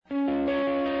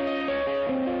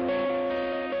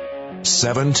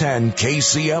710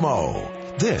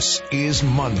 KCMO. This is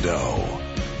Mundo.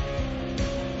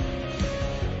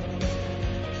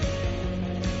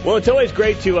 Well, it's always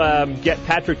great to get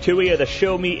Patrick Tuohy of the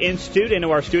Show Me Institute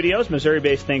into our studios,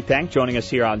 Missouri-based think tank, joining us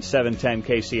here on 710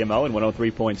 KCMO and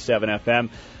 103.7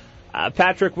 FM.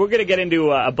 Patrick, we're going to get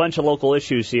into a bunch of local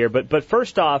issues here, but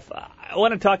first off, I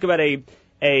want to talk about a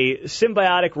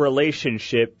symbiotic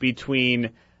relationship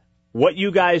between what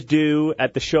you guys do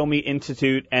at the Show Me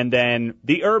Institute and then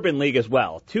the Urban League as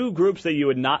well. Two groups that you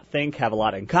would not think have a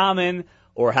lot in common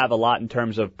or have a lot in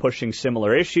terms of pushing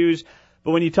similar issues.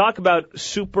 But when you talk about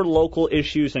super local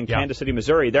issues in Kansas City,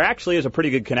 Missouri, there actually is a pretty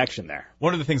good connection there.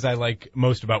 One of the things I like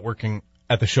most about working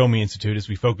at the Show Me Institute is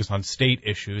we focus on state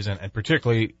issues, and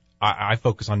particularly I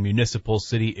focus on municipal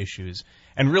city issues.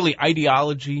 And really,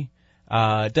 ideology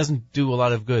doesn't do a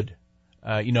lot of good.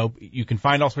 You can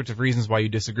find all sorts of reasons why you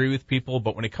disagree with people,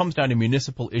 but when it comes down to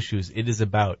municipal issues, it is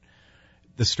about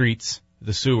the streets,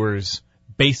 the sewers,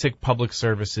 basic public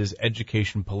services,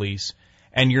 education, police,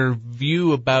 and your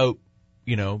view about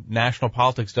national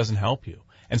politics doesn't help you.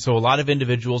 And so a lot of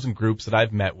individuals and groups that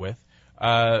I've met with,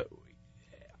 at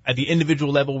the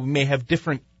individual level, we may have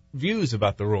different views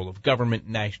about the role of government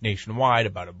nationwide,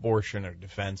 about abortion or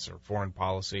defense or foreign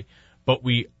policy, but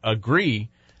we agree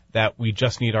that we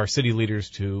just need our city leaders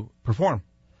to perform.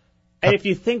 And if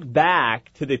you think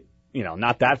back to the,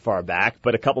 not that far back,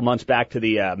 but a couple months back to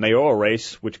the mayoral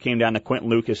race, which came down to Quentin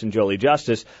Lucas and Jolie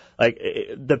Justice,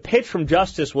 the pitch from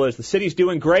Justice was the city's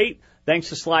doing great, thanks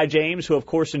to Sly James, who, of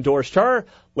course, endorsed her.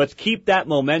 Let's keep that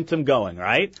momentum going,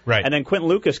 right? Right. And then Quentin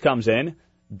Lucas comes in,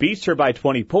 beats her by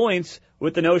 20 points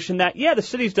with the notion that, the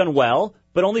city's done well,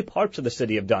 but only parts of the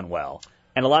city have done well.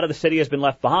 And a lot of the city has been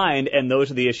left behind, and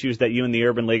those are the issues that you and the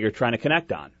Urban League are trying to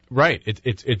connect on. Right.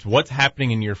 It's what's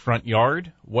happening in your front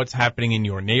yard, what's happening in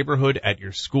your neighborhood, at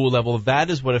your school level. That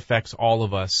is what affects all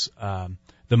of us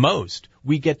the most.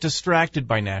 We get distracted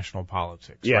by national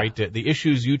politics, right? The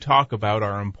issues you talk about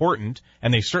are important,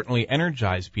 and they certainly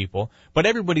energize people, but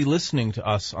everybody listening to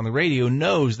us on the radio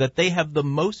knows that they have the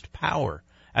most power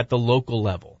at the local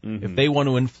level. Mm-hmm. If they want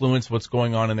to influence what's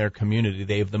going on in their community,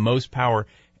 they have the most power.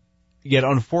 Yet,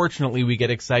 unfortunately, we get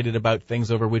excited about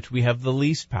things over which we have the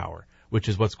least power, which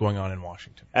is what's going on in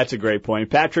Washington. That's a great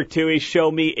point. Patrick Tuohy, Show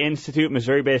Me Institute,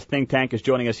 Missouri-based think tank, is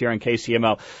joining us here on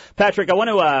KCMO. Patrick, I want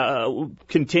to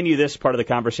continue this part of the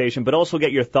conversation, but also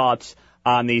get your thoughts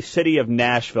on the city of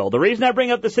Nashville. The reason I bring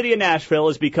up the city of Nashville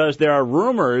is because there are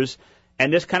rumors,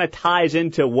 and this kind of ties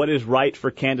into what is right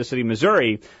for Kansas City,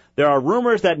 Missouri. There are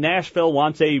rumors that Nashville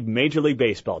wants a Major League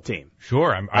Baseball team.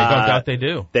 Sure, I don't doubt they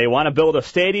do. They want to build a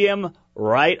stadium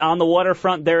right on the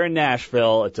waterfront there in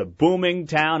Nashville. It's a booming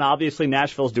town. Obviously,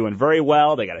 Nashville's doing very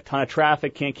well. They got a ton of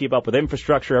traffic, can't keep up with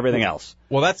infrastructure, everything else.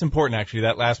 Well, that's important, actually,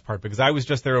 that last part, because I was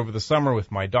just there over the summer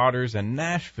with my daughters, and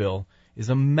Nashville is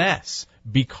a mess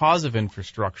because of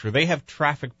infrastructure. They have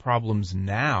traffic problems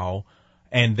now,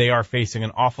 and they are facing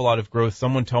an awful lot of growth.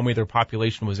 Someone told me their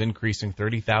population was increasing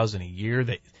 30,000 a year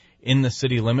in the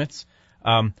city limits.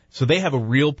 So they have a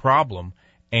real problem,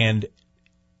 and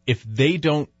if they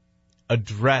don't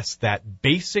address that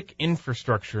basic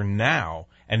infrastructure now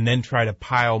and then try to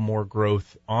pile more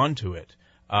growth onto it,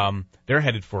 they're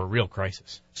headed for a real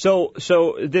crisis. So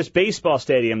this baseball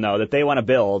stadium, though, that they want to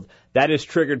build, that has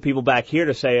triggered people back here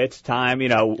to say it's time,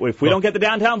 if we don't get the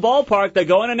downtown ballpark, they're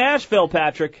going to Nashville,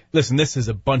 Patrick. Listen, this is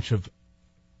a bunch of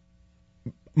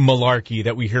malarkey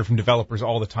that we hear from developers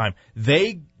all the time.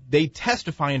 They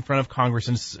testify in front of Congress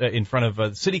and in front of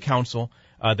the city council.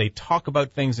 They talk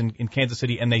about things in Kansas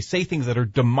City, and they say things that are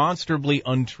demonstrably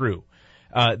untrue.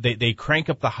 They crank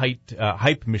up the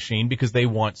hype machine because they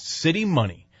want city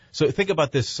money. So think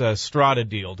about this Strata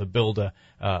deal to build a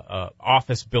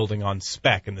office building on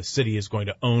spec, and the city is going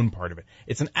to own part of it.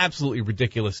 It's an absolutely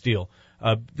ridiculous deal.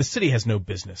 The city has no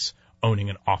business owning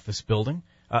an office building.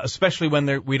 Especially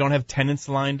when we don't have tenants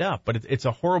lined up. But it's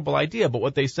a horrible idea. But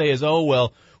what they say is,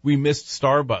 we missed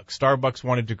Starbucks. Starbucks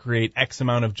wanted to create X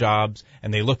amount of jobs,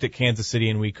 and they looked at Kansas City,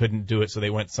 and we couldn't do it, so they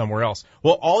went somewhere else.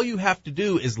 Well, all you have to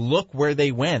do is look where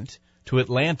they went to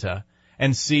Atlanta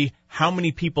and see how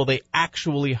many people they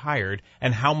actually hired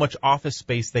and how much office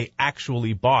space they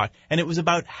actually bought. And it was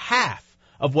about half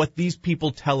of what these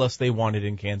people tell us they wanted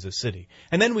in Kansas City.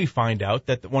 And then we find out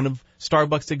that one of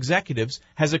Starbucks executives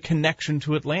has a connection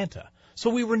to Atlanta.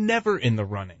 So we were never in the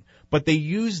running. But they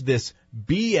used this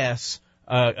BS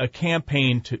a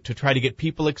campaign to try to get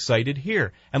people excited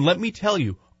here. And let me tell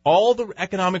you, all the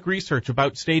economic research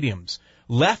about stadiums,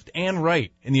 left and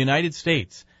right in the United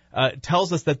States,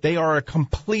 tells us that they are a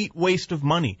complete waste of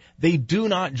money. They do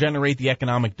not generate the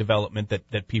economic development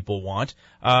that people want,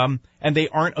 and they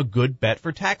aren't a good bet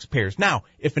for taxpayers. Now,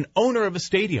 if an owner of a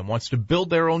stadium wants to build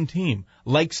their own team,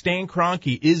 like Stan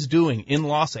Kroenke is doing in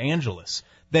Los Angeles,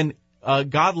 then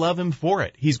God love him for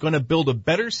it. He's going to build a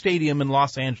better stadium in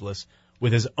Los Angeles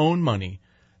with his own money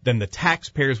than the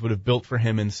taxpayers would have built for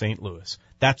him in St. Louis.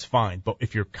 That's fine. But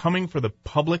if you're coming for the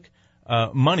public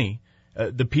money,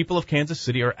 the people of Kansas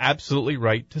City are absolutely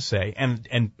right to say,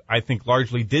 and I think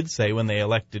largely did say when they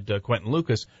elected Quentin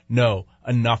Lucas, no,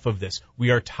 enough of this.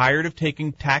 We are tired of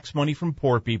taking tax money from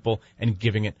poor people and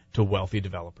giving it to wealthy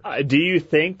developers. Do you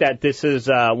think that this is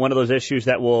one of those issues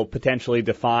that will potentially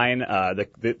define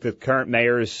the current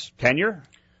mayor's tenure?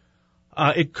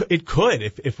 It could.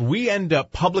 If we end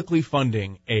up publicly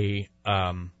funding a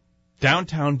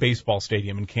downtown baseball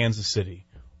stadium in Kansas City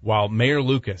while Mayor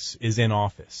Lucas is in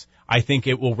office, I think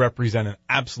it will represent an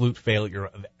absolute failure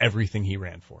of everything he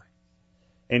ran for.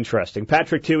 Interesting.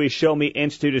 Patrick Tuohy, Show Me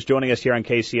Institute, is joining us here on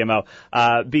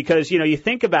KCMO because, you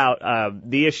think about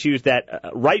the issues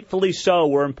that rightfully so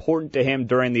were important to him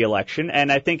during the election,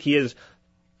 and I think he is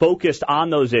focused on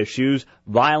those issues,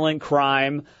 violent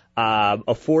crime,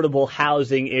 affordable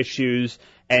housing issues,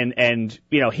 and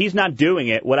he's not doing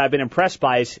it. What I've been impressed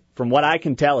by is, from what I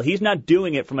can tell, he's not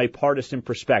doing it from a partisan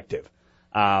perspective.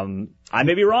 I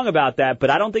may be wrong about that, but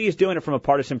I don't think he's doing it from a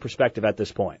partisan perspective at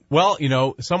this point. Well,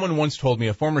 someone once told me,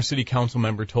 a former city council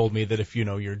member told me that if,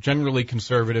 you're generally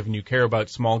conservative and you care about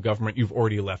small government, you've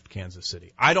already left Kansas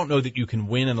City. I don't know that you can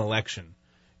win an election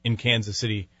in Kansas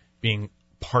City being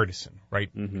partisan, right?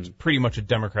 Mm-hmm. It's pretty much a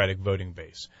Democratic voting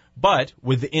base. But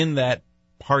within that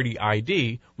party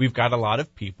ID, we've got a lot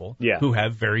of people who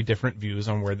have very different views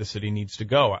on where the city needs to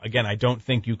go. Again, I don't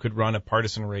think you could run a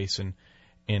partisan race in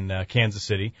Kansas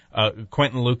City.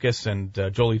 Quentin Lucas and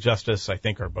Jolie Justice, I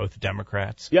think, are both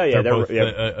Democrats. They're both,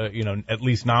 at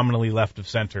least nominally left of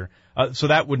center. So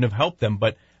that wouldn't have helped them.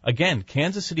 But again,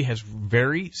 Kansas City has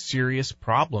very serious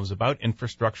problems about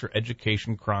infrastructure,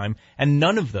 education, crime, and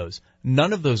none of those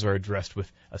are addressed with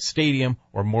a stadium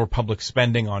or more public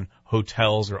spending on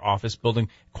hotels or office building.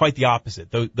 Quite the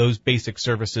opposite. Those basic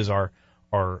services are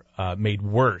made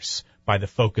worse by the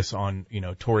focus on,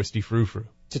 touristy frou-frou.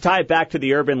 To tie it back to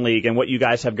the Urban League and what you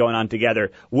guys have going on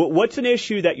together, what's an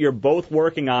issue that you're both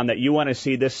working on that you want to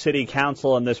see this city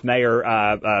council and this mayor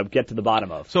get to the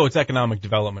bottom of? So it's economic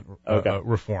development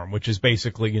reform, which is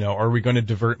basically, are we going to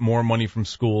divert more money from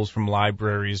schools, from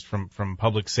libraries, from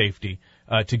public safety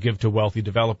to give to wealthy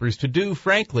developers to do,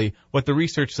 frankly, what the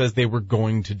research says they were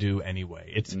going to do anyway?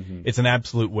 It's an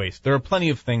absolute waste. There are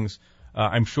plenty of things,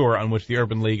 I'm sure, on which the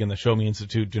Urban League and the Show Me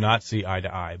Institute do not see eye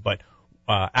to eye, but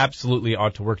absolutely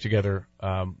ought to work together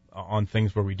on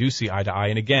things where we do see eye to eye.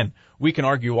 And again, we can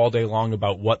argue all day long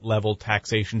about what level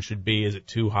taxation should be. Is it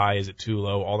too high? Is it too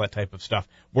low? All that type of stuff.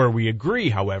 Where we agree,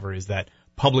 however, is that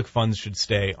public funds should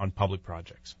stay on public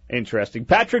projects. Interesting.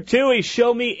 Patrick Tuohy,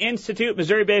 Show Me Institute,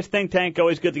 Missouri-based think tank.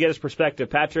 Always good to get his perspective.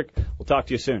 Patrick, we'll talk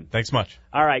to you soon. Thanks much.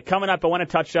 All right, coming up, I want to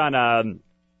touch on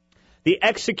the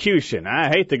execution. I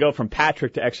hate to go from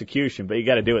Patrick to execution, but you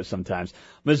got to do it sometimes.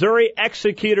 Missouri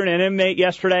executed an inmate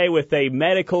yesterday with a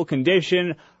medical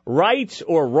condition. Right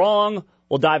or wrong?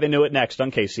 We'll dive into it next on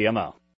KCMO.